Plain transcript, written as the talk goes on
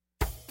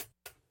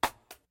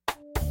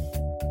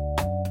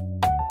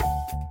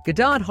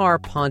Gadadhara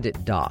Pandit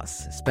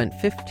Dasa spent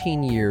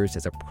 15 years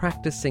as a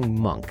practicing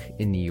monk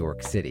in New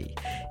York City.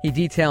 He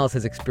details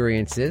his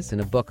experiences in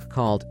a book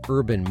called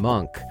Urban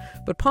Monk.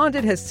 But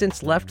Pandit has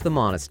since left the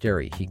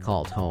monastery he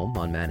called home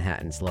on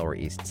Manhattan's Lower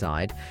East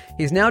Side.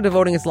 He's now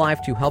devoting his life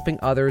to helping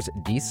others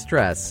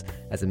de-stress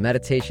as a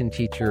meditation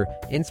teacher,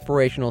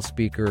 inspirational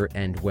speaker,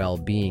 and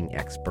well-being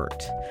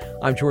expert.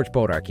 I'm George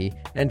Bodarky,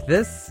 and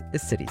this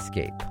is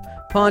Cityscape.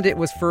 Pandit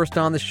was first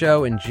on the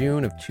show in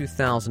June of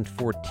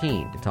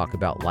 2014 to talk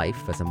about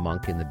life as a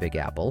monk in the Big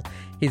Apple.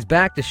 He's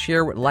back to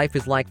share what life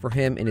is like for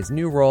him in his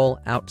new role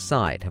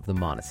outside of the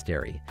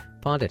monastery.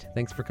 Pandit,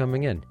 thanks for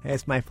coming in.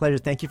 It's my pleasure.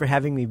 Thank you for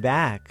having me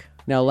back.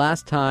 Now,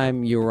 last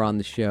time you were on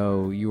the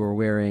show, you were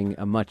wearing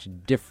a much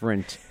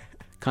different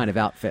kind of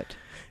outfit.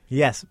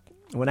 Yes.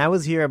 When I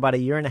was here about a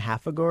year and a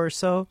half ago or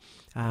so,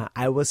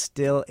 I was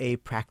still a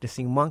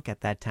practicing monk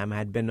at that time. I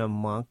had been a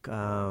monk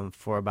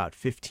for about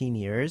 15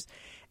 years.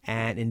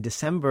 And in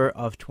December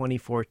of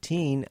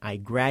 2014, I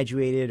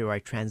graduated, or I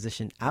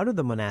transitioned out of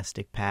the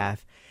monastic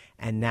path.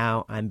 And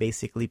now I'm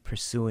basically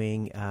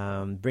pursuing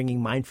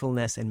bringing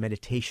mindfulness and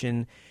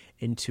meditation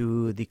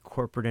into the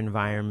corporate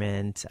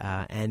environment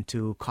and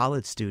to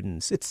college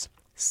students. It's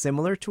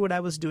similar to what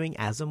I was doing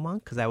as a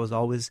monk, because I was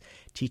always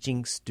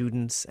teaching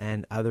students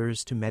and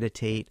others to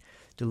meditate,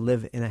 to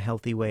live in a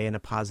healthy way, in a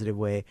positive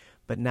way.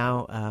 But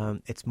now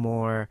it's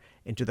more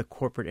into the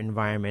corporate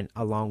environment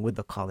along with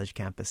the college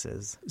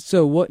campuses.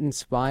 So what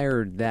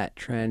inspired that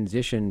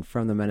transition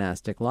from the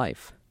monastic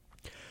life?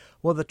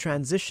 Well, the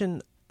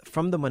transition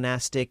from the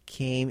monastic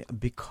came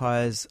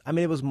because,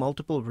 it was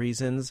multiple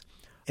reasons.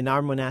 In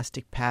our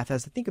monastic path,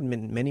 as I think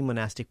in many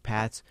monastic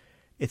paths,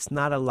 it's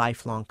not a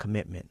lifelong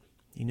commitment.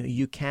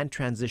 You can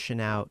transition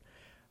out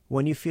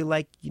when you feel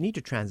like you need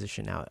to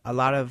transition out. A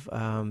lot of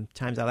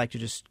times I like to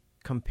just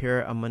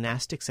compare a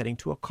monastic setting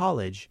to a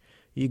college.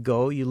 You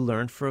go, you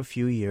learn for a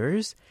few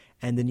years,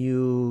 and then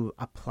you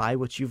apply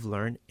what you've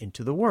learned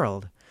into the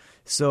world.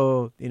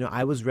 So,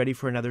 I was ready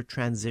for another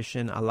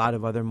transition. A lot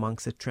of other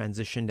monks had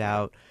transitioned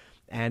out,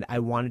 and I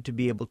wanted to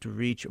be able to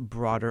reach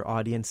broader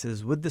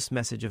audiences with this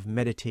message of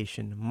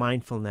meditation,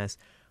 mindfulness,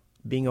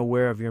 being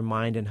aware of your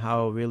mind, and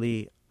how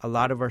really a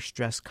lot of our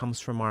stress comes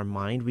from our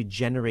mind. We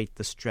generate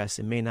the stress.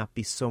 It may not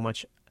be so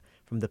much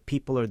from the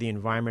people or the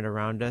environment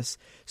around us.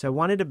 So I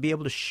wanted to be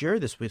able to share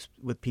this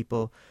with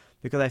people,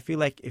 because I feel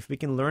like if we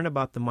can learn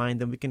about the mind,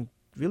 then we can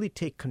really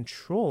take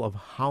control of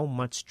how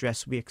much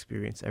stress we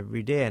experience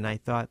every day. And I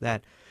thought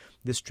that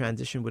this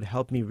transition would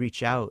help me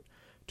reach out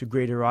to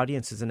greater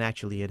audiences, and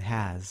actually it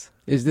has.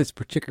 Is this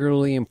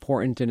particularly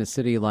important in a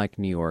city like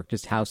New York?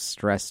 Just how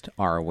stressed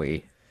are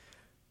we?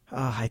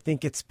 I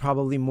think it's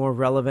probably more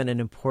relevant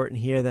and important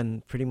here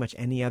than pretty much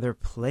any other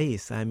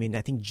place. I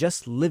think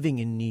just living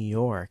in New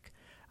York,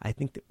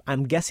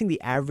 I'm guessing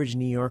the average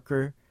New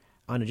Yorker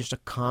on just a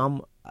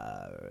calm,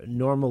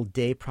 normal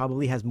day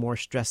probably has more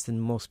stress than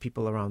most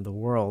people around the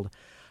world.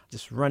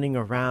 Just running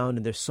around,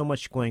 and there's so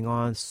much going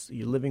on.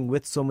 You're living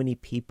with so many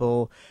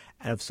people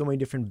and of so many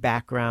different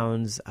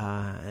backgrounds.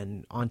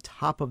 And on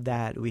top of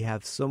that, we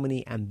have so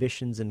many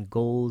ambitions and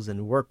goals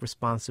and work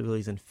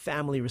responsibilities and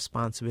family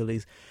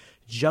responsibilities.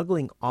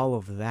 Juggling all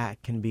of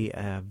that can be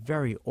a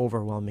very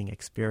overwhelming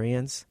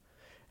experience.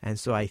 And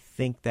so I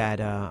think that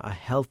a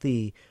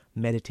healthy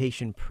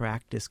meditation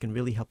practice can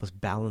really help us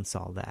balance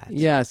all that.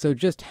 Yeah, so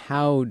just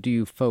how do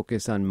you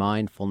focus on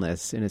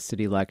mindfulness in a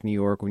city like New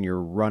York when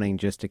you're running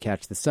just to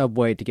catch the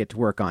subway to get to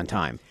work on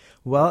time?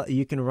 Well,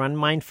 you can run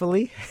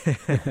mindfully.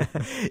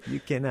 You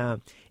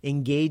can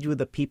engage with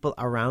the people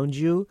around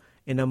you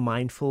in a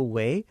mindful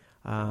way.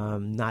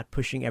 Not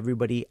pushing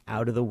everybody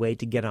out of the way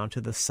to get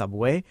onto the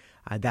subway.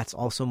 That's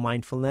also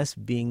mindfulness,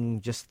 being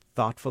just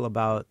thoughtful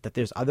about that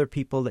there's other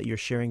people that you're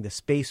sharing the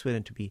space with,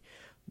 and to be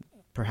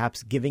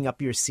perhaps giving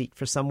up your seat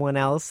for someone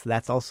else.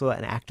 That's also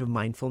an act of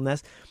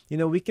mindfulness.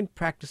 We can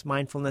practice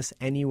mindfulness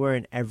anywhere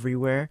and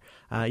everywhere.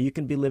 You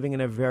can be living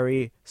in a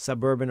very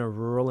suburban or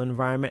rural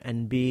environment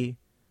and be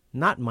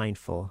not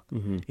mindful.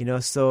 Mm-hmm.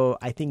 So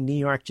I think New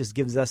York just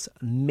gives us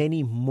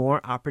many more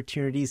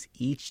opportunities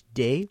each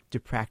day to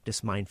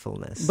practice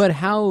mindfulness. But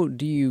how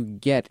do you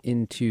get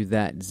into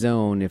that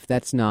zone if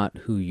that's not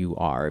who you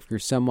are? If you're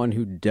someone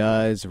who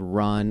does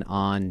run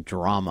on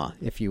drama,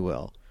 if you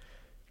will?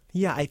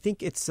 Yeah, I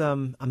think it's a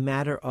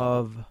matter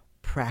of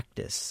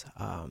practice.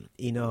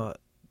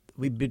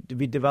 We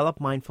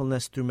develop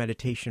mindfulness through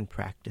meditation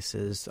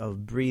practices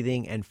of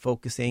breathing and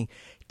focusing,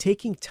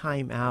 taking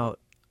time out.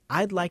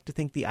 I'd like to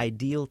think the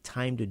ideal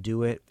time to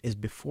do it is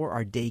before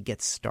our day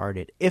gets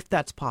started, if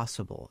that's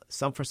possible.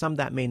 For some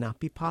that may not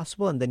be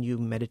possible, and then you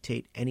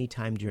meditate any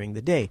time during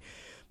the day.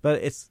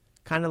 But it's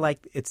kind of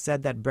like it's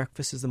said that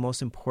breakfast is the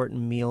most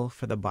important meal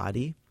for the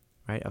body,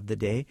 right, of the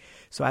day.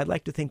 So I'd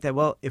like to think that,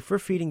 well, if we're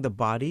feeding the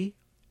body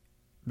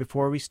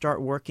before we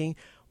start working,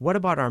 what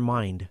about our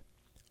mind?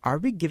 Are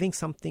we giving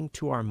something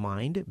to our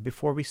mind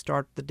before we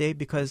start the day?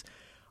 Because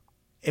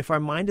if our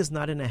mind is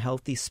not in a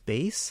healthy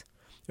space,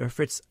 or if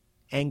it's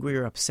angry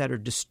or upset or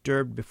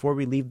disturbed before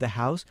we leave the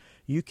house,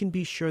 you can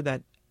be sure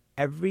that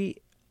every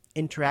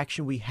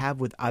interaction we have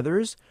with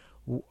others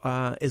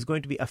is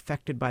going to be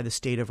affected by the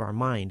state of our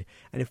mind.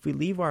 And if we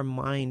leave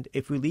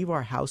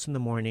our house in the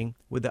morning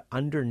with an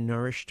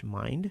undernourished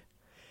mind,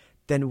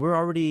 then we're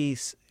already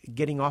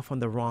getting off on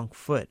the wrong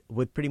foot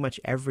with pretty much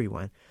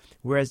everyone.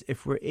 Whereas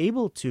if we're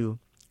able to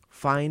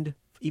find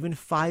even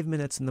 5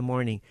 minutes in the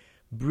morning,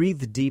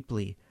 breathe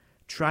deeply,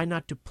 try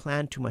not to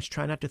plan too much,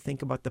 try not to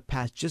think about the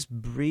past, just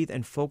breathe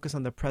and focus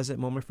on the present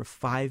moment for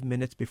 5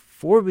 minutes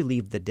before we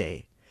leave the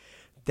day.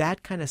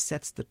 That kind of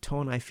sets the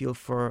tone, I feel,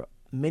 for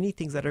many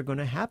things that are going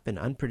to happen,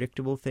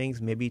 unpredictable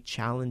things, maybe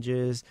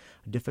challenges,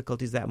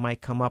 difficulties that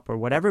might come up or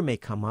whatever may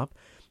come up.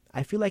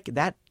 I feel like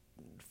that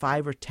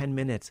 5 or 10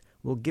 minutes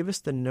will give us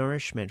the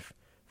nourishment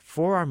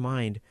for our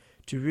mind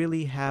to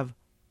really have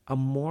a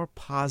more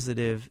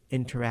positive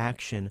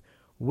interaction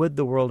with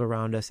the world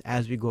around us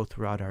as we go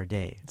throughout our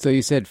day. So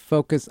you said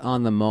focus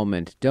on the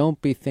moment.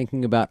 Don't be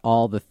thinking about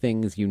all the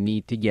things you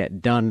need to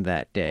get done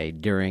that day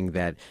during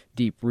that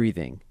deep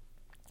breathing.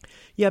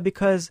 Yeah,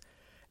 because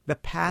the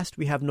past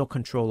we have no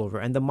control over,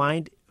 and the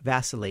mind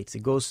vacillates.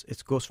 It goes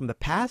from the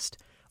past,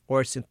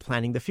 or it's in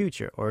planning the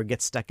future, or it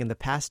gets stuck in the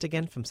past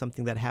again from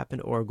something that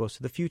happened, or it goes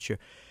to the future.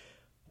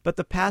 But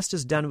the past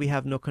is done. We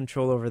have no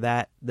control over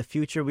that. The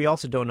future, we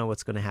also don't know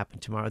what's going to happen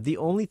tomorrow. The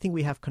only thing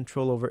we have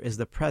control over is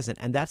the present,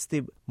 and that's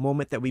the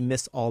moment that we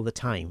miss all the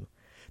time.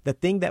 The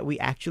thing that we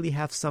actually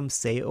have some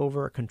say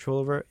over or control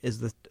over is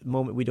the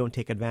moment we don't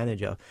take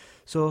advantage of.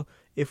 So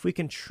if we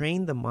can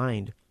train the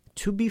mind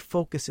to be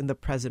focused in the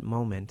present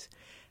moment,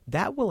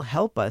 that will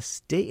help us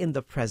stay in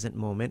the present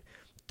moment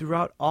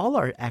throughout all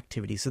our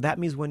activities. So that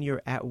means when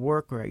you're at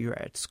work or you're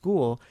at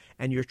school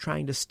and you're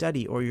trying to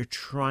study or you're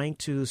trying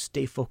to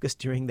stay focused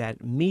during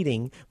that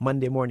meeting,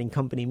 Monday morning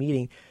company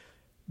meeting,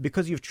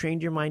 because you've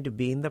trained your mind to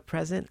be in the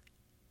present,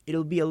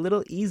 it'll be a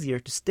little easier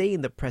to stay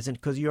in the present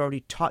because you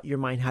already taught your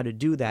mind how to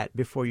do that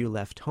before you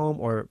left home,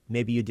 or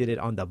maybe you did it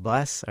on the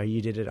bus or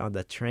you did it on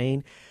the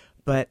train.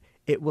 But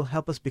it will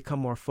help us become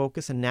more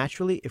focused, and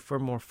naturally, if we're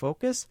more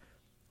focused,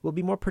 we'll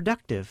be more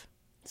productive.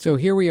 So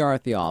here we are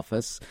at the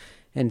office,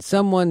 and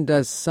someone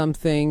does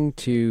something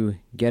to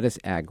get us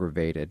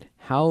aggravated.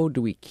 How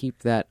do we keep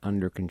that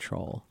under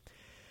control?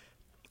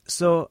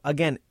 So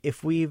again,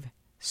 if we've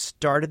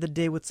started the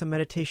day with some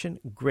meditation,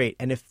 great.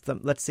 And if,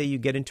 let's say you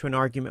get into an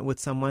argument with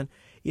someone,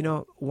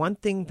 one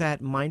thing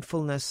that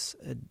mindfulness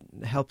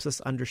helps us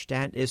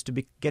understand is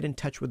to get in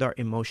touch with our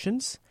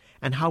emotions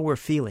and how we're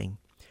feeling.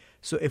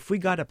 So if we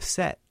got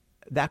upset,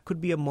 that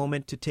could be a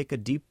moment to take a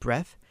deep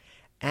breath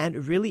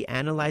and really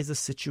analyze the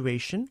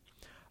situation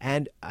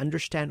and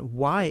understand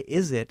why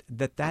is it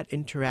that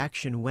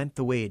interaction went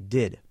the way it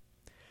did.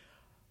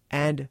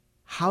 And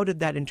how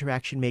did that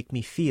interaction make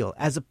me feel,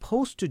 as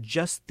opposed to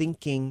just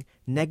thinking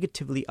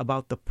negatively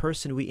about the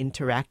person we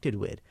interacted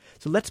with.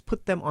 So let's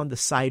put them on the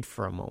side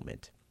for a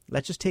moment.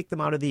 Let's just take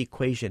them out of the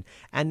equation.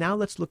 And now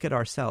let's look at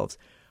ourselves.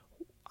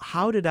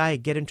 How did I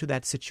get into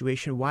that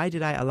situation? Why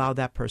did I allow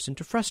that person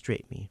to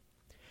frustrate me?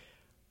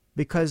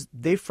 Because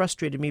they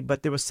frustrated me,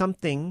 but there was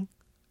something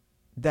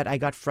that I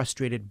got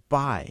frustrated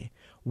by.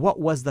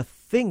 What was the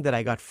thing that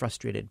I got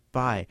frustrated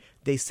by?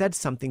 They said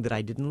something that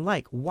I didn't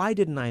like. Why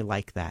didn't I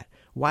like that?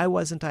 Why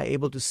wasn't I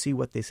able to see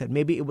what they said?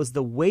 Maybe it was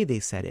the way they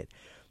said it.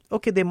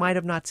 Okay, they might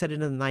have not said it in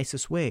the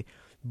nicest way,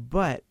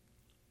 but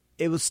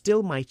it was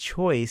still my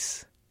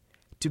choice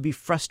to be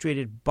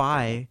frustrated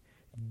by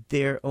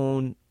their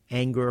own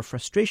anger or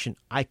frustration.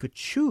 I could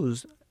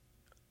choose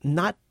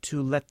not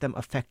to let them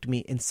affect me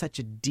in such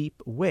a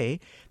deep way.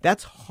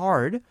 That's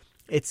hard.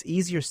 It's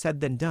easier said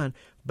than done.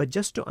 But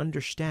just to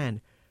understand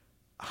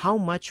how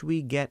much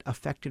we get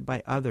affected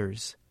by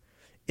others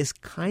is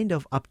kind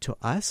of up to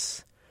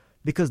us,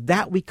 because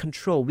that we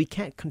control. We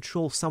can't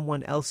control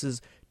someone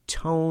else's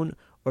tone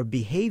or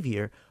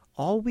behavior.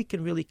 All we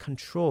can really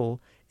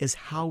control is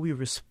how we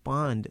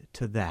respond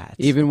to that.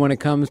 Even when it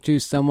comes to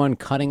someone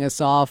cutting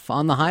us off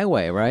on the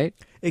highway, right?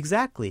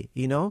 Exactly.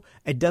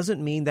 It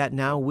doesn't mean that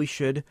now we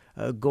should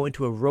go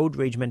into a road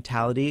rage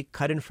mentality,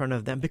 cut in front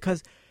of them,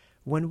 because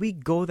when we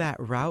go that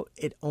route,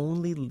 it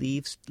only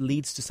leads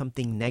to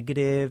something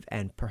negative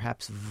and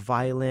perhaps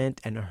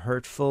violent and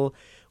hurtful.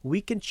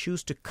 We can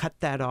choose to cut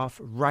that off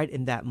right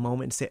in that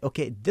moment and say,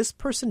 okay, this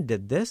person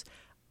did this.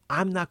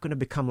 I'm not going to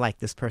become like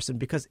this person,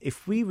 because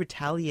if we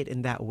retaliate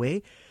in that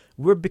way,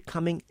 we're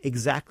becoming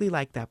exactly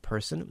like that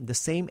person. The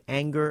same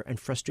anger and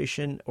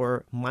frustration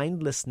or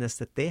mindlessness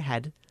that they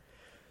had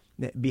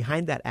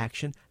behind that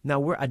action, now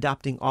we're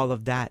adopting all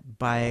of that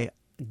by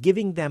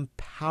giving them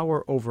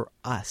power over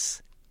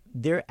us.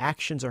 Their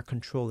actions are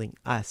controlling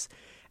us.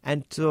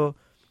 And so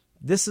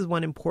this is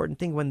one important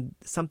thing when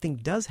something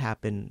does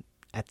happen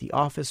at the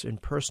office or in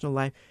personal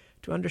life,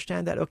 to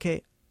understand that,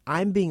 okay,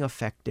 I'm being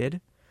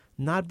affected,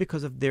 not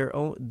because of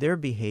their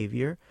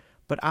behavior,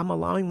 but I'm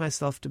allowing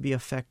myself to be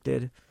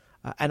affected,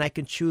 and I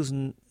can choose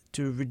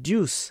to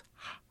reduce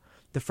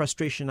the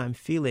frustration I'm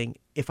feeling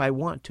if I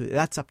want to.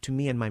 That's up to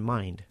me and my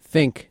mind.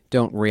 Think,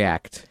 don't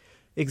react.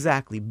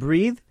 Exactly.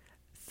 Breathe,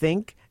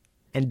 think,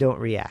 and don't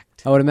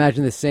react. I would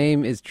imagine the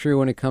same is true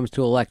when it comes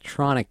to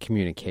electronic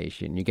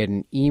communication. You get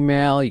an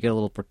email, you get a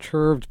little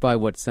perturbed by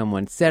what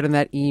someone said in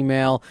that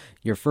email.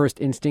 Your first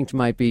instinct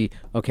might be,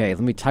 okay,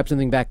 let me type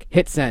something back,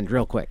 hit send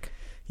real quick.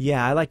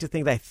 Yeah, I like to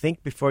think that I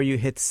think before you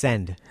hit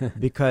send,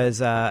 because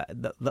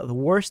the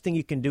worst thing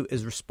you can do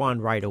is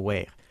respond right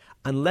away.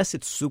 Unless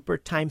it's super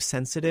time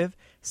sensitive,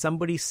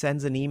 somebody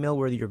sends an email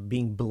where you're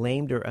being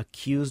blamed or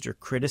accused or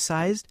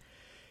criticized,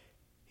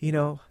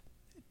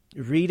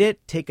 read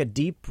it, take a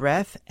deep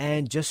breath,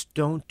 and just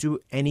don't do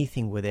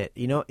anything with it.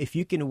 If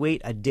you can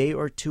wait a day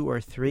or two or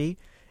three,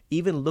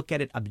 even look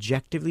at it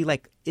objectively,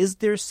 like, is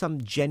there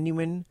some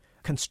genuine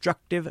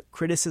constructive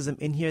criticism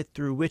in here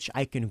through which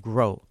I can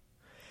grow?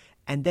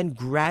 And then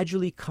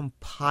gradually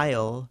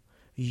compile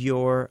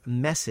your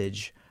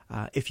message.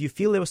 If you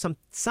feel there was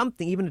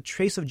something, even a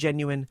trace of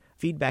genuine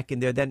feedback in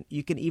there, then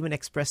you can even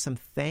express some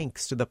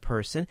thanks to the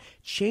person.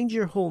 Change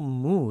your whole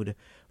mood.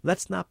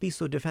 Let's not be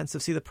so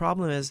defensive. See, the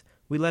problem is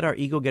we let our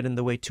ego get in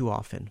the way too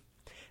often.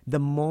 The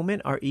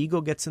moment our ego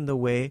gets in the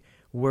way,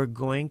 we're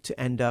going to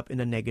end up in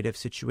a negative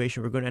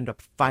situation. We're going to end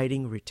up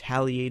fighting,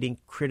 retaliating,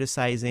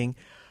 criticizing.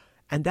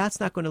 And that's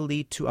not going to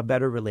lead to a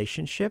better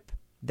relationship.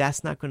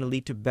 That's not going to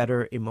lead to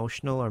better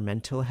emotional or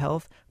mental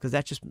health, because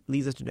that just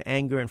leads us to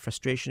anger and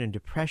frustration and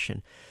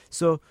depression.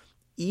 So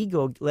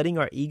letting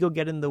our ego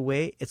get in the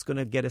way, it's going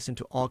to get us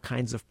into all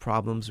kinds of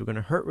problems. We're going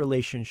to hurt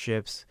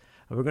relationships.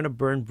 We're going to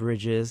burn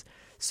bridges.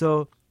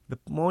 So the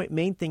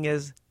main thing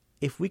is,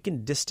 if we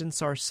can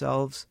distance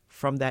ourselves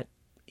from that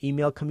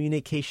email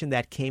communication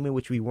that came in,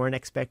 which we weren't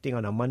expecting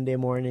on a Monday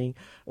morning,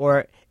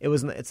 or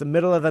it's the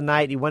middle of the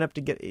night, you went up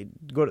to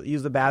go to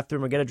use the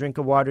bathroom or get a drink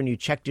of water, and you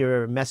checked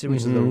your message, which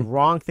is the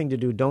wrong thing to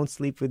do. Don't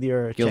sleep with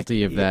your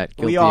Guilty of that.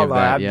 We all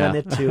are. I've done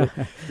it too.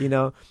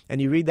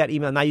 And you read that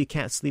email, now you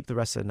can't sleep the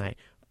rest of the night.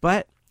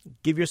 But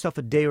give yourself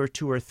a day or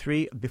two or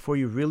three before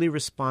you really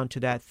respond to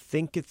that.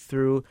 Think it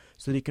through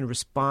so that you can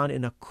respond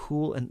in a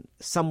cool and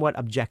somewhat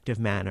objective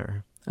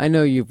manner. I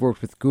know you've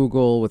worked with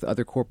Google, with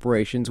other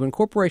corporations. When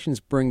corporations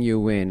bring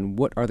you in,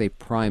 what are they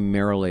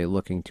primarily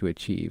looking to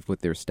achieve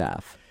with their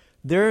staff?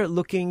 They're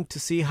looking to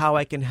see how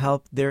I can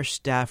help their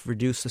staff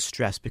reduce the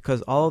stress,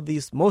 because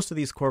most of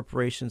these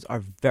corporations are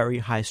very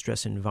high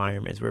stress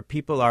environments where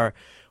people are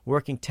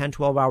working 10,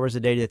 12 hours a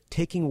day. They're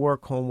taking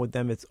work home with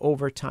them. It's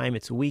overtime.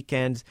 It's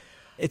weekends.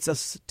 It's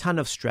a ton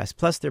of stress.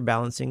 Plus, they're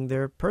balancing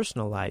their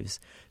personal lives.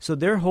 So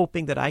they're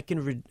hoping that I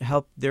can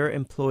help their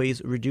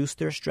employees reduce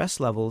their stress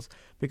levels,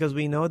 because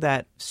we know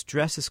that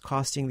stress is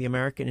costing the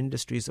American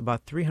industries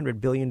about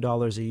 $300 billion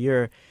a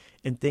year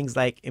in things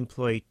like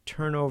employee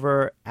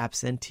turnover,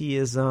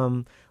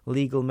 absenteeism,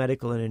 legal,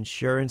 medical, and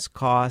insurance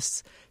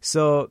costs.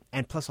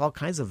 And plus all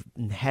kinds of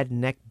head,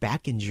 neck,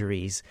 back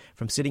injuries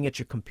from sitting at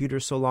your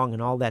computer so long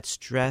and all that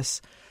stress.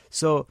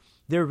 So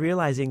they're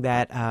realizing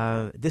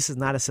that this is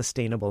not a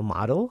sustainable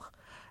model,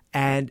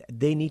 and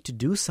they need to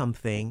do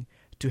something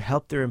to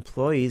help their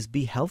employees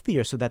be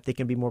healthier so that they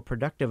can be more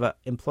productive. An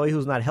employee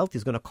who's not healthy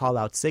is going to call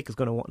out sick, is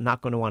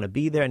not going to want to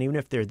be there. And even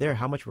if they're there,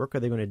 how much work are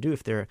they going to do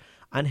if they're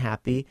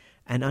unhappy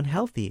and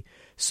unhealthy?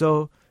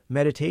 So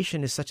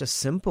meditation is such a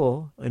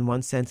simple, in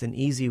one sense, an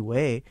easy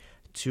way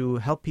to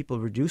help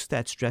people reduce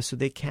that stress so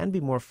they can be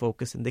more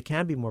focused and they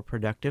can be more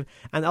productive.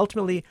 And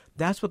ultimately,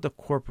 that's what the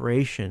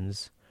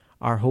corporations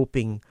are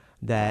hoping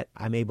that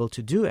I'm able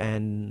to do.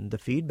 And the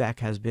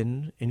feedback has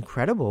been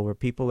incredible, where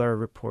people are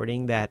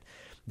reporting that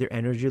their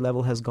energy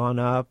level has gone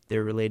up,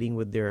 they're relating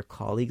with their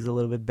colleagues a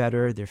little bit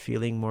better, they're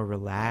feeling more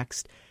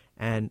relaxed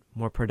and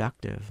more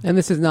productive. And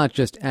this is not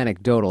just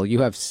anecdotal.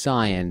 You have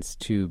science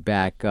to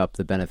back up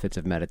the benefits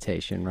of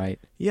meditation, right?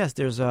 Yes,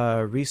 there's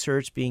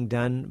research being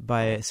done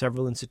by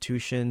several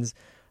institutions.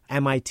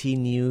 MIT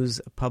News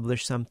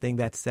published something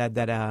that said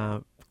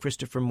that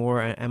Christopher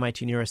Moore, an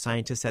MIT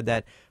neuroscientist, said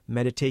that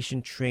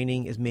meditation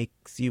training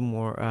makes you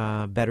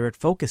more better at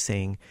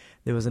focusing.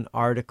 There was an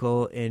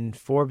article in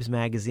Forbes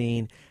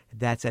magazine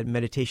that said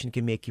meditation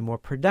can make you more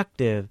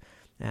productive.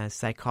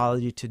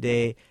 Psychology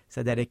Today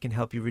said that it can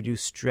help you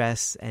reduce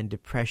stress and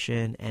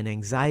depression and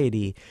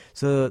anxiety.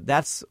 So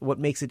that's what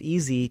makes it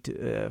easy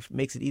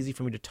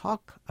for me to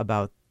talk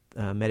about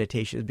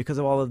meditation, is because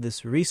of all of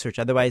this research.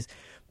 Otherwise,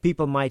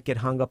 people might get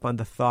hung up on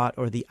the thought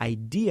or the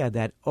idea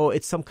that,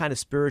 it's some kind of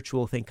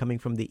spiritual thing coming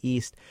from the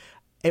East.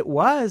 It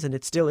was, and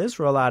it still is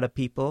for a lot of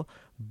people,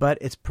 but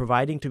it's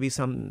proving to be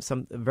some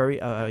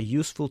very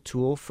useful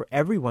tool for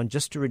everyone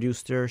just to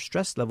reduce their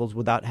stress levels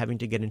without having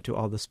to get into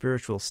all the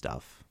spiritual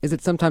stuff. Is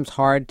it sometimes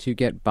hard to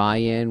get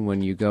buy-in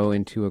when you go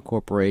into a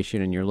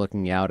corporation and you're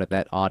looking out at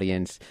that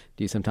audience?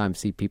 Do you sometimes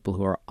see people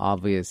who are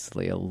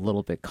obviously a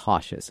little bit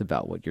cautious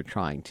about what you're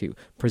trying to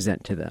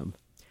present to them?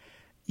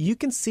 You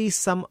can see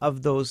some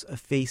of those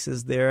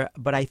faces there,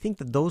 but I think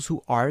that those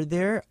who are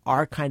there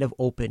are kind of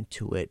open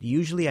to it.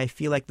 Usually I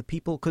feel like the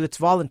people, because it's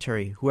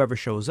voluntary, whoever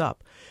shows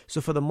up. So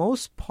for the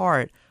most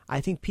part, I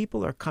think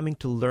people are coming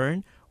to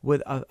learn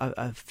with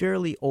a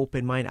fairly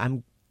open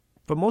mind.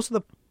 For most of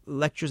the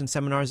lectures and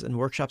seminars and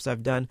workshops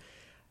I've done,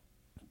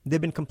 they've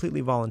been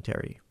completely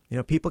voluntary.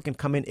 People can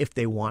come in if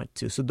they want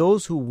to. So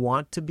those who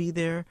want to be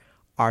there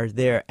are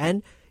there.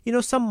 And,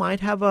 some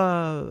might have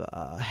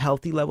a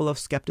healthy level of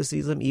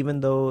skepticism, even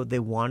though they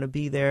want to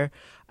be there.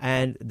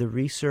 And the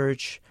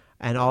research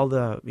and all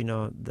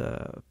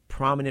the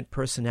prominent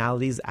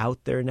personalities out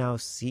there now,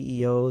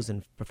 CEOs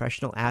and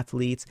professional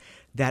athletes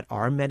that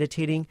are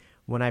meditating,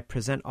 when I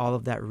present all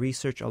of that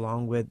research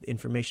along with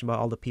information about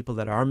all the people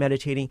that are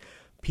meditating,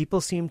 people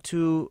seem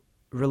to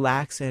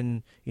relax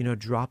and,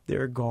 drop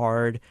their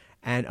guard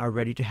and are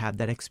ready to have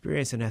that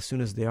experience. And as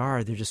soon as they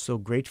are, they're just so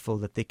grateful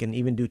that they can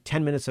even do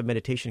 10 minutes of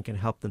meditation can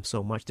help them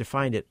so much. They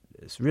find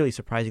it's really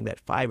surprising that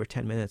 5 or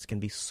 10 minutes can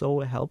be so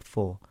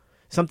helpful.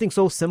 Something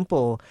so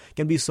simple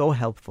can be so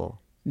helpful.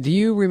 Do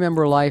you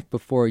remember life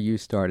before you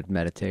started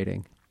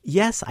meditating?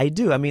 Yes, I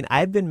do. I mean,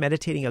 I've been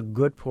meditating a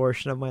good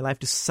portion of my life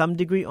to some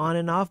degree on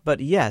and off, but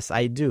yes,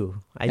 I do.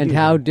 And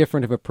how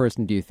different of a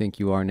person do you think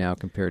you are now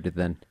compared to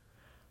then?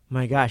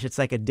 My gosh, it's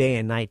like a day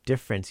and night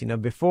difference.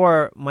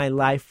 Before my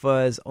life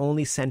was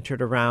only centered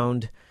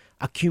around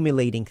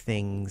accumulating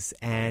things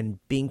and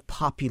being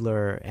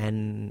popular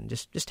and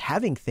just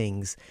having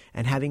things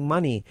and having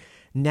money.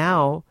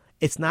 Now,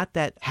 it's not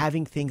that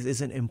having things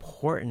isn't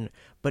important,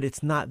 but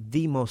it's not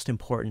the most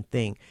important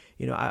thing.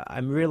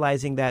 I'm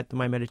realizing that through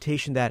my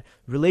meditation that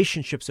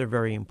relationships are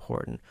very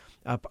important.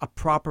 A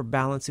proper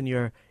balance in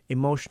your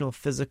emotional,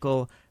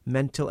 physical,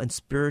 mental, and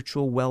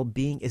spiritual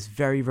well-being is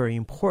very, very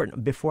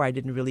important. Before, I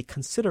didn't really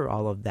consider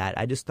all of that.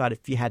 I just thought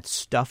if you had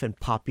stuff and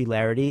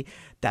popularity,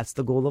 that's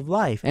the goal of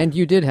life. And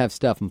you did have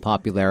stuff and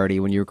popularity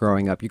when you were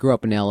growing up. You grew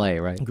up in L.A.,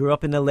 right? Grew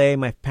up in L.A.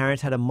 My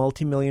parents had a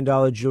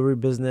multi-million-dollar jewelry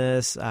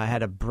business. I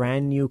had a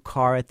brand new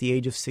car at the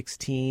age of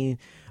 16.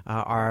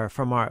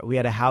 We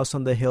had a house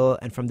on the hill,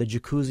 and from the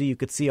jacuzzi, you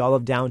could see all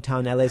of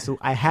downtown LA. So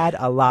I had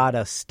a lot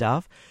of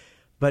stuff.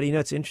 But,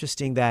 it's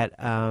interesting that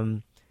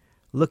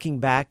looking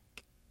back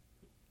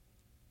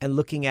and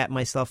looking at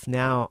myself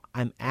now,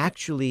 I'm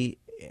actually,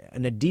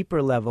 on a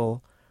deeper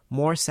level,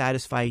 more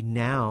satisfied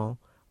now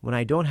when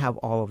I don't have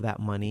all of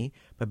that money.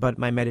 But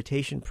my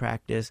meditation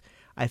practice,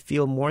 I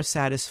feel more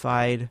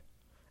satisfied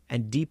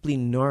and deeply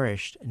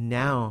nourished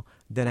now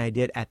than I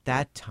did at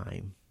that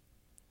time.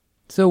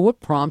 So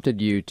what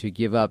prompted you to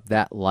give up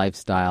that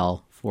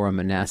lifestyle for a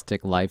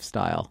monastic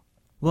lifestyle?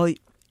 Well,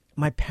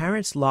 my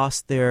parents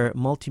lost their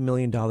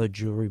multi-million-dollar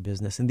jewelry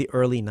business in the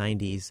early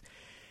 90s.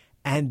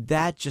 And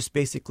that just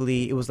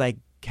basically, it was like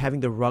having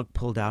the rug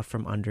pulled out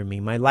from under me.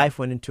 My life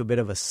went into a bit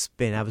of a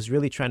spin. I was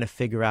really trying to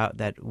figure out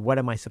that what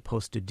am I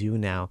supposed to do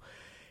now?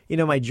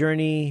 My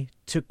journey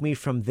took me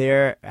from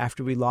there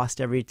after we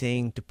lost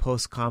everything to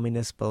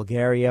post-communist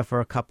Bulgaria for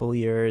a couple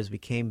years. We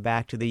came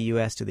back to the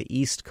U.S., to the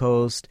East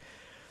Coast.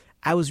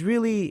 I was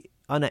really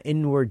on an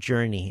inward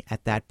journey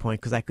at that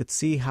point because I could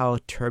see how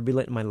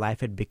turbulent my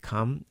life had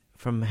become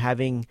from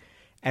having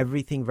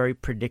everything very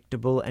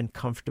predictable and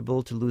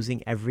comfortable to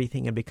losing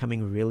everything and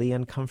becoming really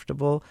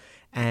uncomfortable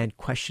and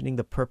questioning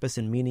the purpose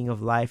and meaning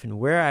of life and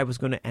where I was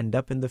going to end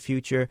up in the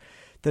future.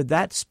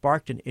 That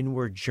sparked an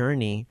inward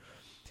journey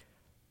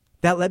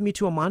that led me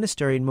to a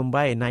monastery in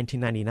Mumbai in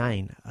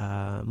 1999,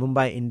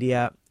 Mumbai,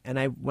 India. And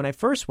when I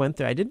first went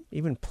there, I didn't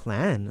even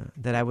plan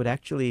that I would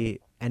actually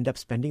end up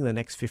spending the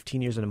next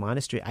 15 years in a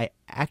monastery. I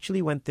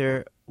actually went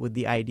there with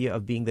the idea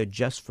of being there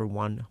just for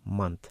 1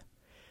 month.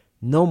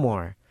 No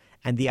more.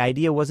 And the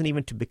idea wasn't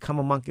even to become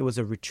a monk. It was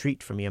a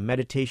retreat for me, a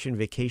meditation,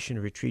 vacation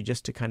retreat,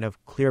 just to kind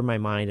of clear my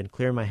mind and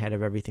clear my head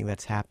of everything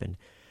that's happened.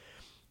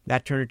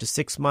 That turned into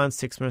 6 months.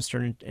 6 months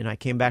and I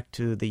came back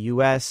to the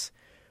U.S.,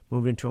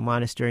 moved into a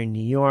monastery in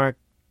New York,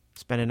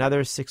 spent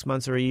another 6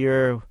 months or a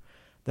year.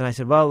 Then I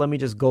said, well, let me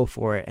just go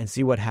for it and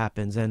see what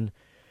happens. And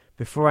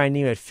before I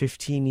knew it,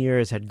 15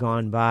 years had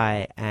gone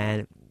by,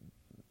 and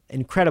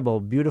incredible,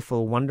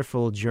 beautiful,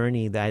 wonderful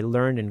journey that I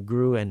learned and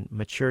grew and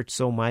matured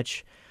so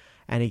much.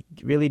 And it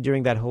really,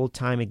 during that whole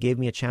time, it gave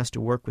me a chance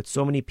to work with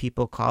so many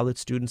people, college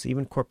students,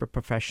 even corporate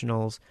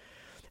professionals,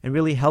 and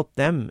really help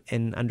them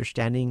in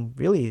understanding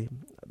really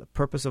the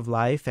purpose of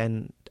life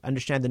and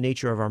understand the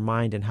nature of our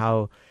mind and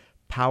how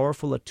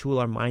powerful a tool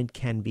our mind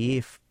can be.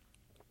 If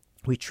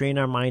we train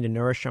our mind and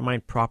nourish our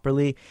mind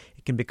properly,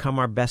 it can become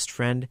our best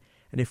friend.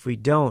 And if we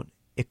don't,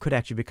 it could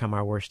actually become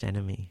our worst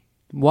enemy.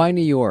 Why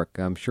New York?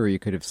 I'm sure you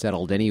could have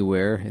settled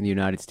anywhere in the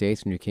United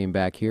States when you came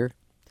back here.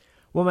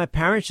 Well, my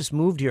parents just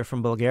moved here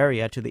from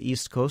Bulgaria to the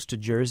East Coast, to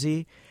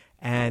Jersey,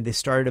 and they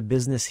started a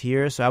business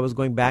here. So I was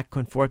going back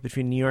and forth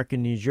between New York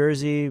and New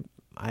Jersey.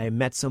 I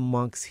met some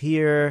monks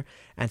here.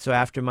 And so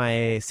after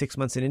my 6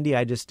 months in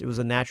India, it was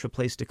a natural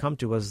place to come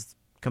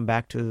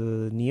back to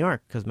New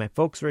York because my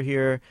folks were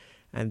here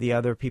and the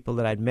other people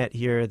that I'd met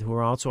here who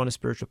were also on a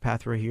spiritual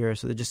path were here.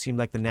 So it just seemed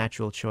like the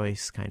natural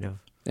choice, kind of.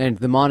 And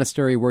the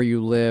monastery where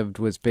you lived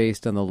was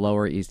based on the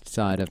Lower East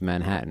Side of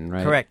Manhattan,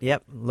 right? Correct,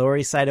 yep. Lower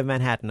East Side of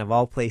Manhattan, of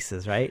all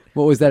places, right?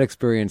 What was that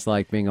experience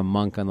like, being a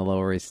monk on the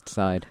Lower East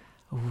Side?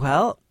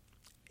 Well,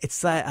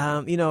 it's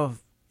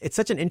it's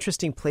such an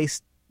interesting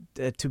place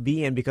to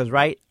be in because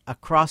right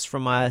across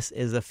from us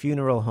is a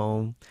funeral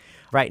home.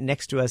 Right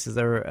next to us is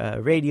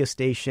a radio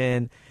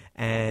station,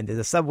 and there's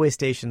a subway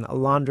station, a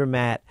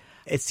laundromat.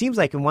 It seems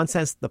like, in one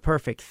sense, the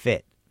perfect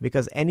fit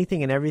because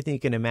anything and everything you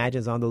can imagine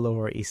is on the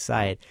Lower East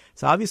Side.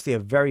 So obviously a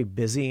very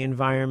busy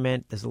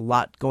environment. There's a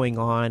lot going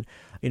on.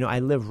 I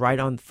live right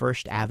on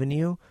First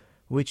Avenue,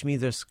 which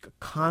means there's a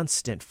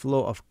constant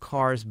flow of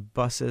cars,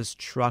 buses,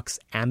 trucks,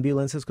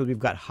 ambulances, because we've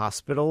got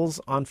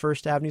hospitals on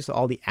First Avenue. So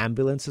all the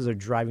ambulances are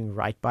driving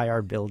right by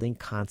our building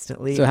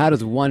constantly. So how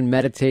does one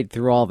meditate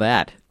through all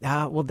that?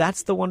 Well,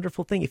 that's the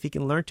wonderful thing. If you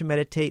can learn to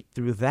meditate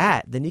through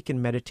that, then you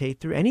can meditate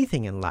through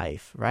anything in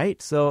life,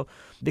 right? So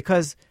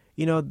because,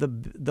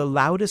 the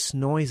loudest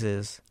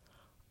noises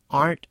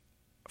aren't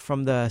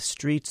from the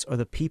streets or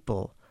the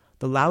people.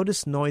 The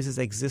loudest noises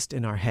exist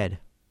in our head,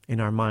 in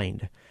our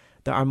mind.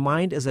 Our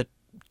mind is a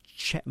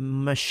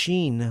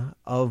machine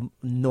of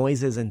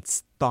noises and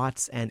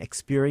thoughts and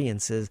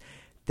experiences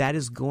that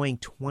is going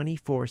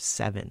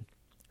 24/7,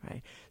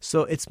 right?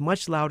 So it's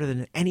much louder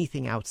than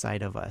anything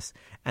outside of us.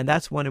 And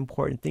that's one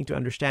important thing to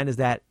understand, is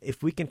that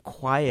if we can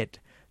quiet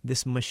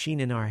this machine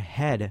in our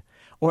head,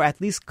 or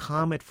at least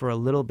calm it for a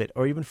little bit,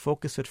 or even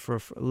focus it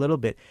for a little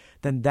bit,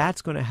 then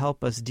that's going to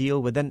help us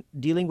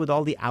dealing with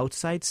all the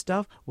outside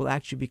stuff will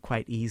actually be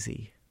quite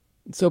easy.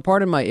 So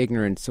pardon my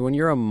ignorance. So when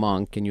you're a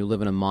monk and you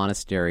live in a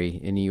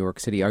monastery in New York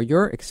City, are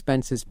your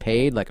expenses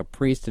paid like a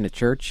priest in a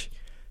church?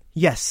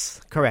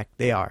 Yes, correct.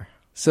 They are.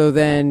 So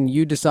then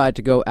you decide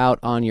to go out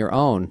on your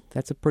own.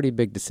 That's a pretty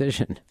big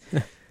decision.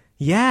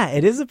 Yeah,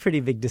 it is a pretty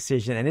big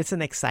decision, and it's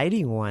an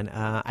exciting one.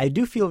 I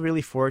do feel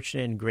really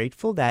fortunate and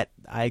grateful that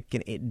I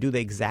can do the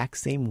exact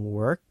same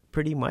work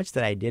pretty much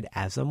that I did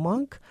as a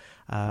monk.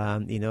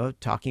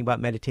 Talking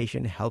about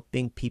meditation,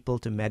 helping people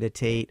to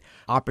meditate.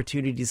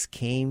 Opportunities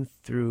came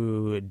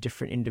through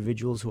different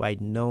individuals who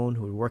I'd known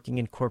who were working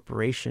in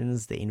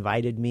corporations. They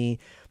invited me.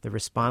 The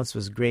response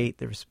was great.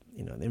 They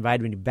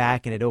invited me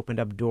back, and it opened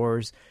up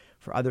doors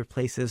for other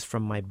places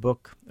from my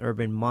book,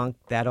 Urban Monk.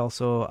 That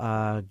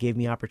also gave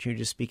me opportunity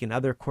to speak in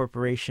other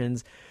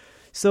corporations.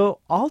 So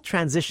all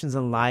transitions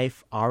in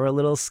life are a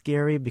little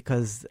scary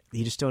because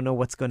you just don't know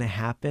what's going to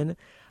happen.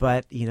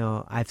 But,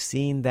 I've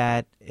seen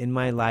that in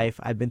my life.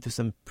 I've been through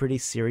some pretty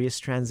serious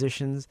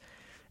transitions.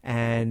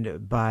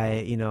 And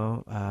by,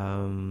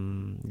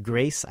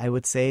 grace, I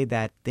would say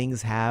that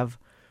things have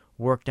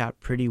worked out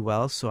pretty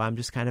well. So I'm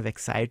just kind of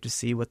excited to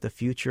see what the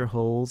future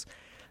holds.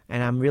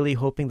 And I'm really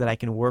hoping that I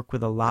can work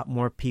with a lot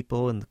more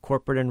people in the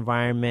corporate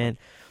environment,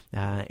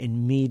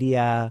 in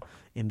media,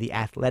 in the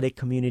athletic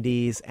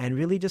communities, and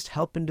really just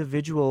help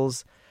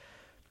individuals,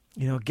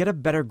 get a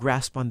better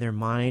grasp on their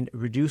mind,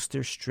 reduce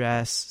their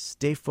stress,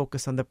 stay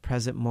focused on the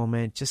present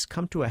moment, just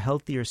come to a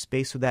healthier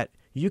space so that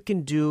you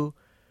can do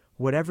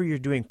whatever you're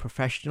doing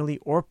professionally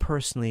or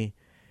personally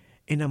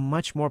in a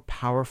much more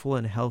powerful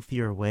and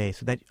healthier way,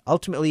 so that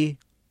ultimately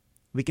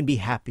we can be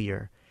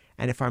happier.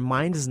 And if our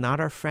mind is not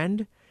our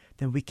friend,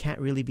 then we can't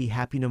really be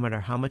happy no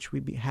matter how much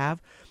we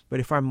have. But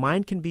if our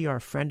mind can be our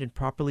friend and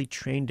properly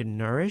trained and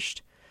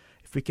nourished,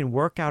 if we can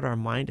work out our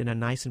mind in a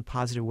nice and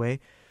positive way,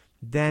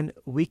 then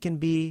we can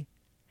be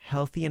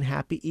healthy and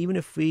happy even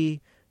if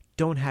we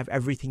don't have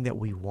everything that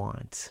we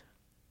want.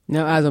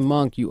 Now, as a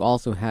monk, you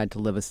also had to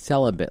live a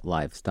celibate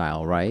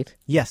lifestyle, right?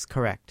 Yes,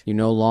 correct. You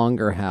no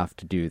longer have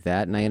to do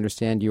that, and I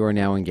understand you are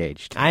now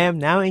engaged. I am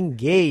now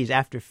engaged.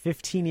 After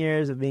 15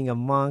 years of being a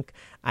monk,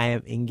 I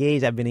am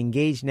engaged. I've been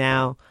engaged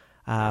now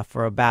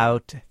for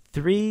about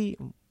 3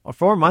 or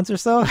 4 months or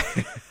so.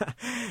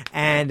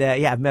 And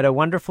I've met a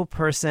wonderful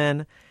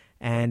person,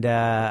 and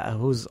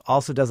who's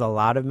also does a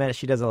lot of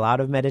she does a lot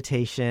of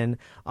meditation,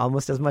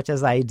 almost as much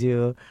as I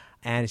do.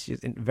 And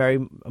she's a very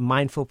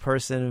mindful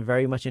person,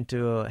 very much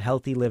into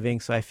healthy living.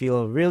 So I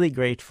feel really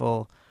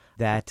grateful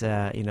that,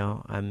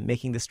 I'm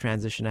making this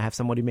transition. I have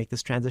somebody to make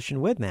this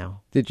transition with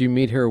now. Did you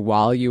meet her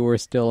while you were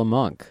still a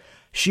monk?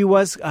 She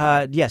was,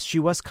 yes, she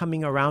was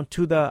coming around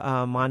to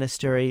the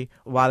monastery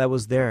while I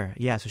was there.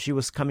 Yeah, so she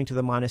was coming to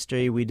the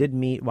monastery. We did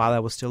meet while I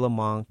was still a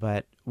monk,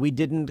 but we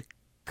didn't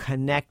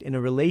connect in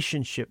a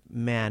relationship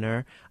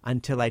manner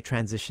until I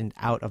transitioned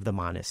out of the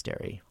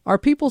monastery. Are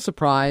people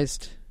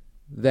surprised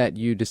that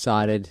you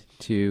decided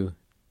to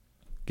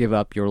give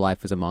up your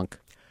life as a monk?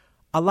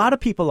 A lot of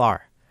people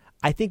are.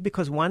 I think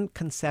because one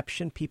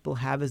conception people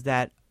have is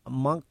that a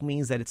monk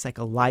means that it's like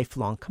a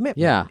lifelong commitment.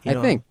 Yeah, I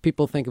think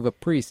people think of a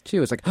priest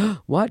too. It's like,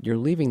 what? You're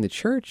leaving the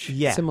church?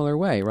 Yeah. Similar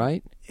way,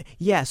 right?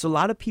 Yeah, so a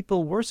lot of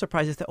people were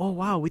surprised. They said, oh,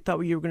 wow, we thought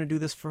you were going to do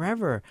this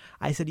forever.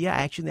 I said, yeah,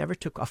 I actually never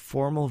took a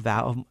formal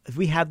vow. If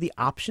we have the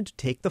option to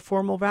take the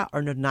formal vow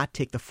or not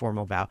take the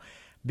formal vow.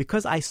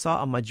 Because I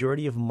saw a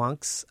majority of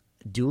monks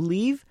do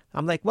leave,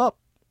 I'm like, well,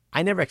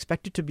 I never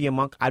expected to be a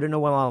monk. I don't know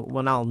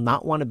when I'll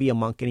not want to be a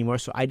monk anymore,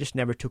 so I just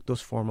never took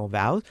those formal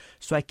vows.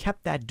 So I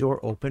kept that door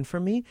open for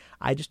me.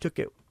 I just took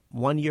it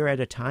 1 year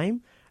at a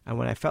time, and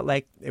when I felt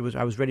like I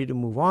was ready to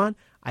move on,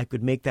 I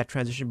could make that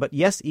transition. But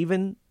yes,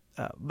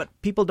 but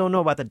people don't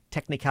know about the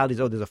technicalities.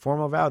 Oh, there's a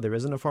formal vow, there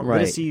isn't a formal. Right.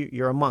 They just see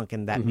you're a monk,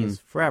 and that means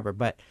forever.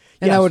 But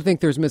and yes. I would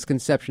think there's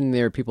misconception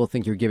there. People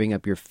think you're giving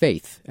up your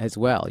faith as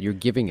well. You're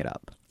giving it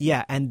up.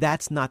 Yeah, and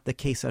that's not the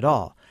case at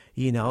all.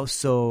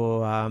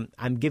 So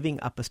I'm giving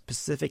up a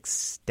specific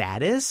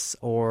status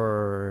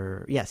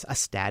a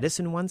status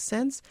in one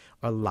sense,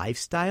 or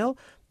lifestyle,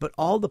 but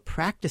all the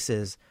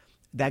practices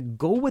that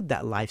go with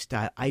that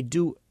lifestyle, I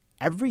do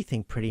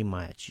everything pretty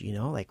much,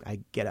 like I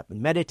get up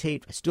and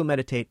meditate. I still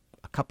meditate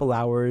a couple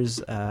hours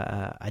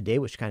a day,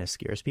 which kind of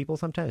scares people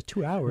sometimes.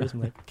 2 hours.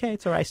 I'm like, okay,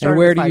 it's all right. And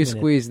where do you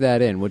squeeze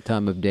that in? What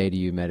time of day do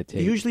you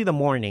meditate? Usually the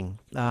morning.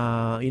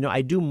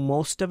 I do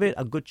most of it,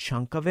 a good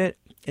chunk of it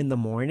in the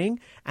morning,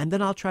 and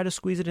then I'll try to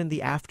squeeze it in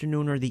the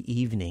afternoon or the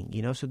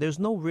evening, So there's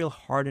no real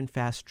hard and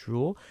fast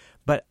rule,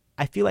 but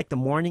I feel like the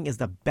morning is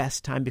the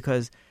best time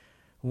because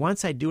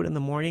once I do it in the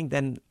morning,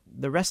 then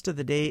the rest of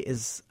the day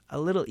is a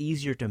little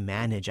easier to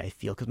manage, I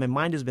feel, because my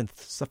mind has been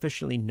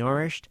sufficiently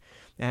nourished.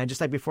 And just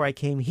like before I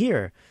came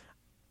here,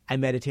 I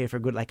meditated for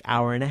a good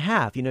hour and a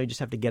half. You just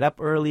have to get up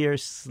earlier,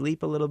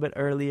 sleep a little bit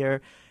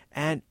earlier.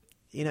 And,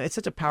 it's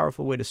such a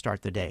powerful way to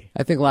start the day.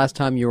 I think last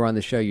time you were on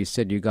the show, you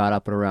said you got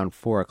up at around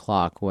 4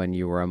 o'clock when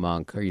you were a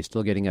monk. Are you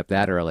still getting up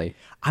that early?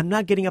 I'm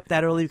not getting up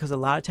that early because a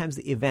lot of times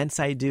the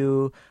events I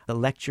do, the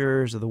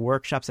lectures or the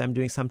workshops I'm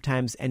doing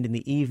sometimes end in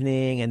the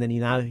evening. And then, you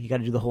got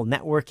to do the whole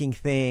networking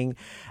thing.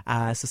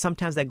 So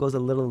sometimes that goes a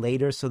little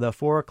later. So the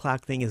 4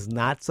 o'clock thing is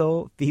not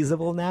so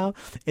feasible now.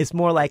 It's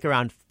more like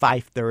around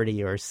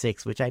 5:30 or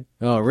 6, which I...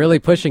 Oh, really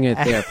pushing it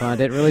there,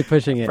 Pandit. Really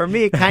pushing it. For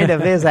me, it kind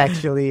of is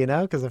actually,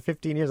 because for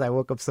 15 years I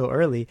woke up so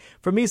early.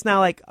 For me, it's now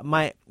like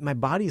my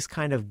body is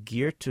kind of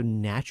geared to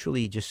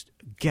naturally just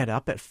get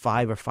up at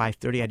 5 or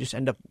 5:30. I just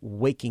end up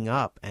waking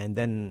up, and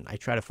then I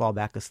try to fall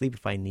back asleep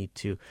if I need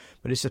to.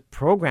 But it's just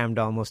programmed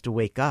almost to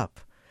wake up.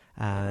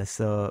 I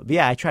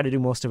try to do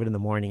most of it in the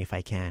morning if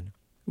I can.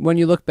 When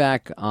you look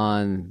back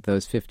on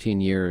those 15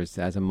 years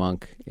as a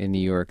monk in New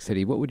York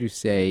City, what would you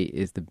say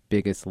is the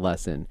biggest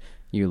lesson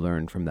you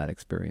learned from that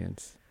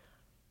experience?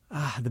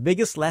 The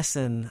biggest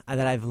lesson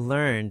that I've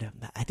learned,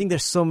 I think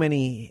there's so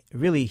many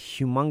really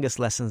humongous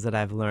lessons that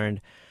I've learned.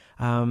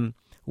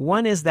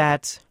 One is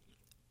that,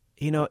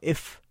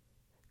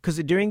 because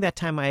during that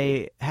time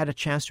I had a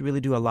chance to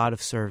really do a lot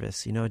of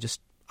service, just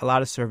a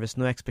lot of service,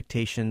 no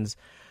expectations,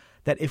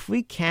 that if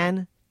we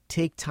can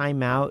take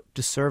time out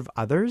to serve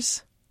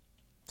others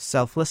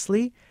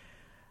selflessly,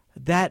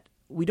 that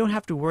we don't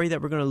have to worry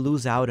that we're going to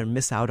lose out and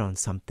miss out on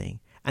something.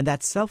 And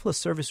that selfless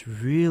service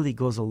really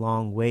goes a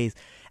long ways.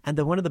 And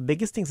one of the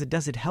biggest things it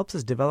does, it helps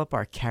us develop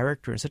our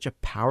character in such a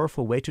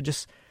powerful way to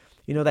just,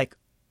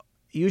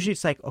 usually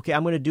it's like, okay,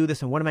 I'm going to do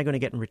this and what am I going to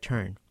get in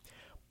return?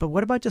 But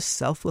what about just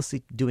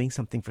selflessly doing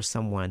something for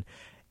someone?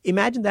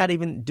 Imagine that,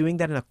 even doing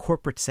that in a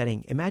corporate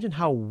setting. Imagine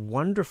how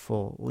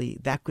wonderfully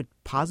that could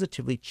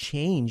positively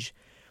change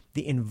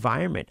the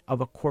environment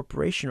of a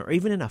corporation or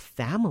even in a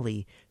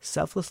family,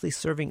 selflessly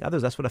serving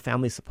others. That's what a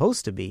family is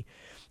supposed to be.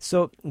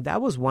 So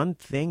that was one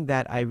thing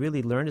that I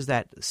really learned, is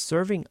that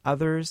serving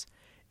others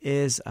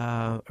is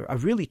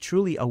really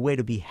truly a way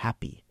to be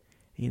happy,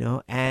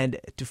 and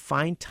to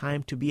find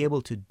time to be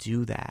able to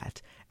do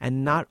that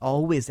and not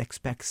always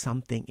expect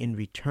something in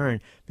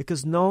return,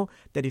 because know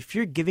that if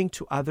you're giving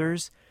to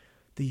others,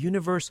 the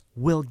universe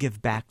will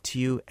give back to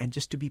you, and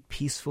just to be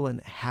peaceful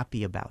and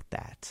happy about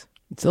that.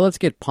 So let's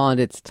get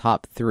Pandit's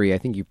top 3. I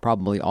think you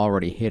probably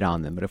already hit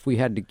on them, but if we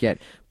had to get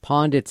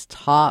Pandit's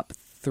top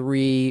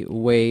 3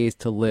 ways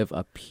to live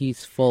a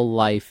peaceful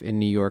life in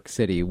New York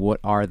City, what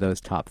are those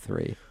top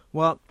 3?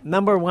 Well,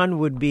 number 1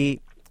 would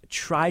be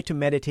try to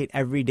meditate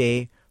every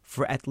day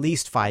for at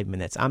least 5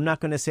 minutes. I'm not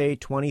going to say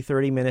 20,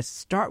 30 minutes.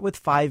 Start with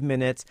 5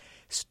 minutes.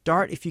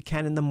 Start if you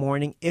can in the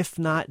morning. If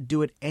not,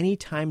 do it any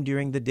time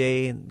during the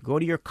day. Go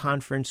to your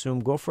conference room,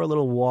 go for a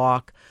little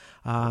walk,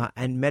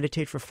 and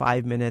meditate for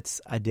 5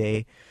 minutes a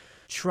day.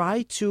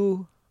 Try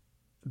to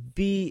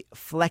be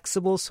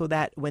flexible so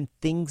that when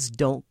things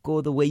don't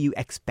go the way you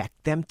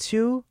expect them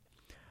to,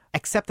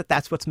 accept that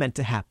that's what's meant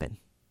to happen.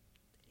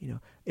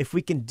 If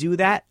we can do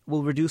that,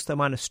 we'll reduce the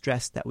amount of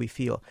stress that we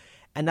feel.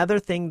 Another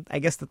thing, I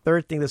guess the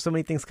third thing, there's so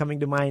many things coming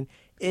to mind,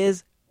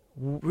 is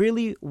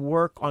really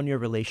work on your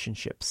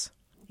relationships.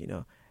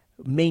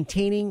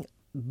 Maintaining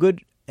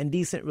good and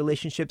decent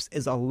relationships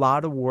is a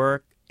lot of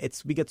work.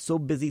 We get so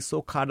busy,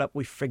 so caught up,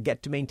 we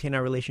forget to maintain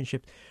our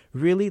relationships.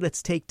 Really,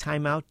 let's take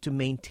time out to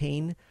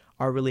maintain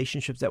our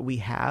relationships that we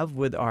have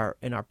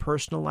in our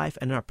personal life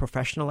and our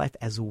professional life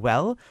as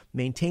well.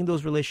 Maintain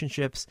those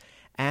relationships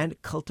and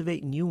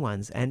cultivate new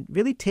ones, and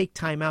really take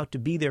time out to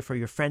be there for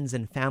your friends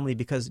and family,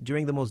 because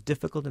during the most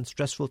difficult and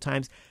stressful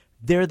times,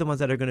 they're the ones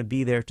that are going to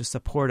be there to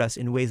support us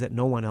in ways that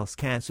no one else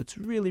can. So it's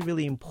really,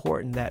 really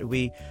important that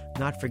we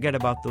not forget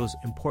about those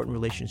important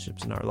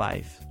relationships in our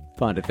life.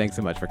 Pandit, thanks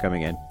so much for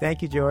coming in.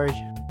 Thank you, George.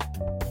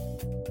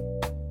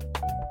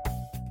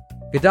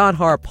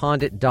 Gadadhara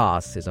Pandit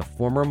Dasa is a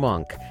former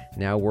monk,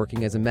 now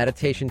working as a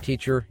meditation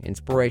teacher,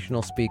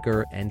 inspirational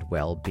speaker, and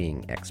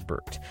well-being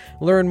expert.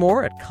 Learn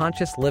more at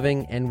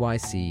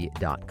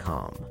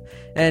consciouslyvingnyc.com.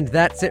 And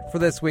that's it for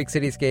this week's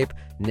Cityscape.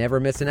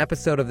 Never miss an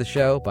episode of the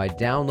show by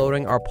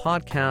downloading our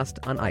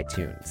podcast on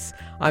iTunes.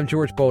 I'm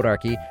George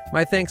Bodarky.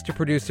 My thanks to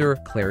producer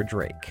Claire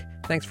Drake.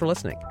 Thanks for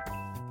listening.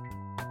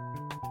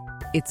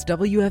 It's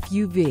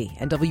WFUV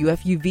and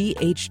WFUV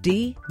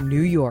HD,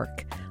 New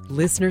York.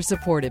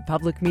 Listener-supported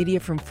public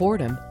media from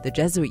Fordham, the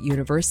Jesuit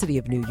University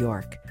of New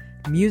York.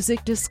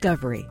 Music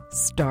discovery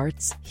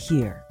starts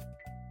here.